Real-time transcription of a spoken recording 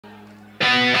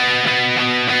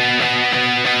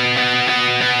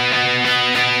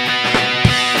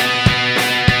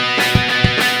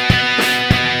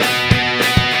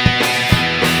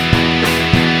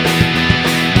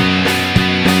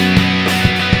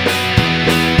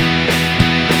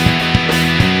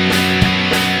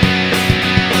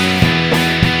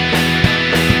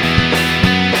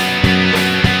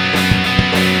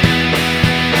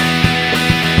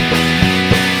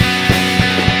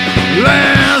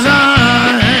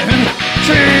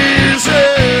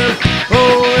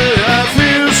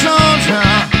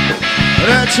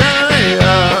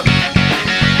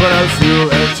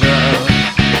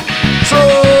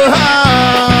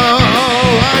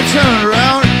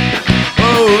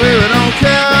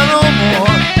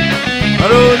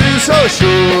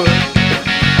sure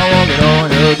I won't get on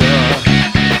your door.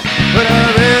 But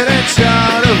I've been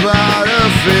inside about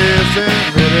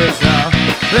 15 minutes now.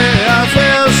 Lately I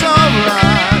feel so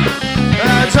blind, and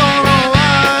I don't know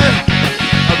why.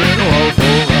 I've been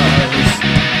woeful lies.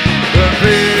 The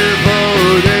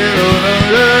people, they don't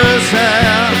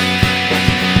understand.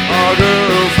 Our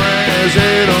girlfriends,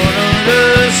 they don't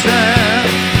understand.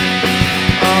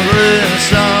 Our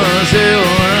grandsons, they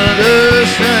don't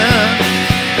understand.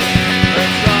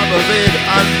 And probably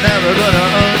I'm never gonna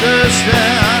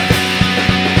understand.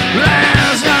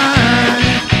 Last night,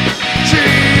 she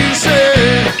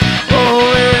said, oh,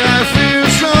 yeah, I feel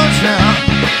so down.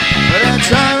 But that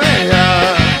time,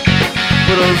 yeah,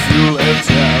 put a few left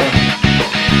out.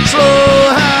 So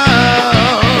how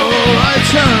I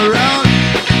turn around,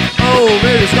 oh,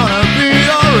 baby, it's gonna be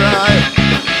alright.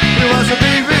 It was a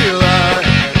big lie,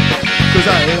 'cause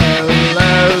I had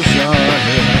last night.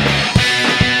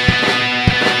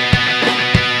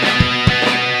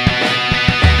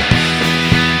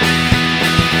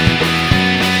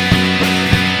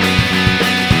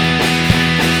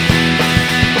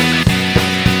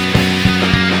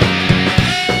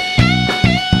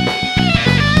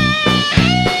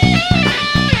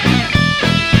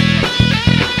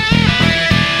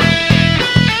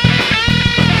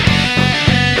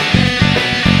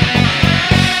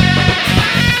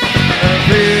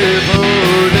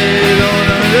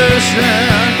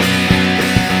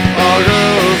 Our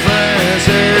girlfriends,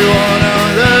 they won't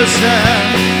understand.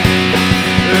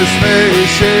 The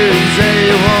spaceships, they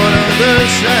won't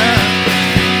understand.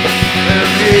 And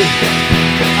me,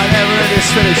 I never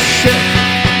understood a shit.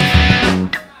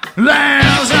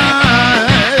 Last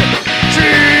night, she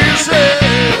said,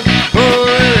 oh,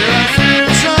 yeah, I feel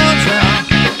so down.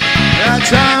 That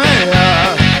time, yeah,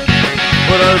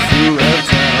 but I feel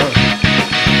left out.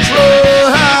 So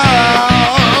how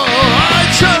I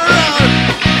turn around,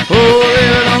 oh,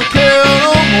 yeah, I don't care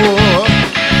no more.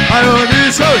 I don't be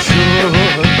so sure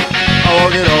I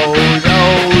won't get old,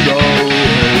 old, old.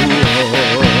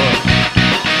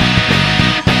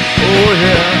 Oh,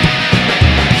 yeah.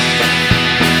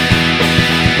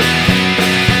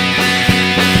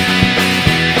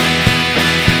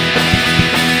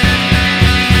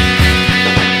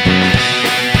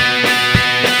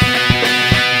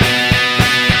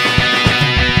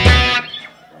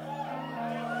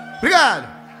 Obrigado.